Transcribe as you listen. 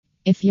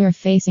If you're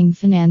facing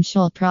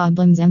financial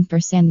problems and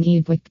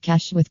need quick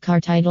cash with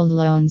car titled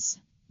loans,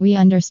 we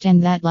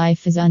understand that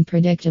life is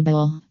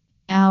unpredictable.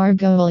 Our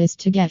goal is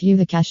to get you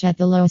the cash at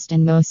the lowest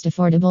and most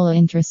affordable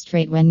interest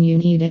rate when you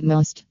need it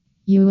most.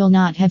 You will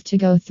not have to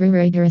go through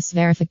rigorous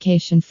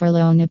verification for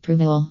loan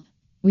approval.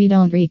 We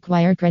don't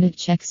require credit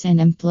checks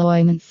and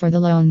employment for the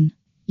loan.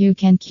 You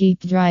can keep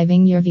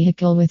driving your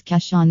vehicle with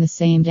cash on the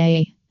same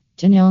day.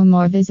 To know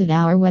more, visit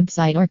our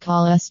website or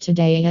call us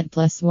today at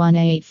 +1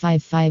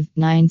 855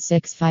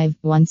 965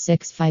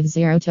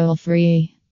 1650 toll free.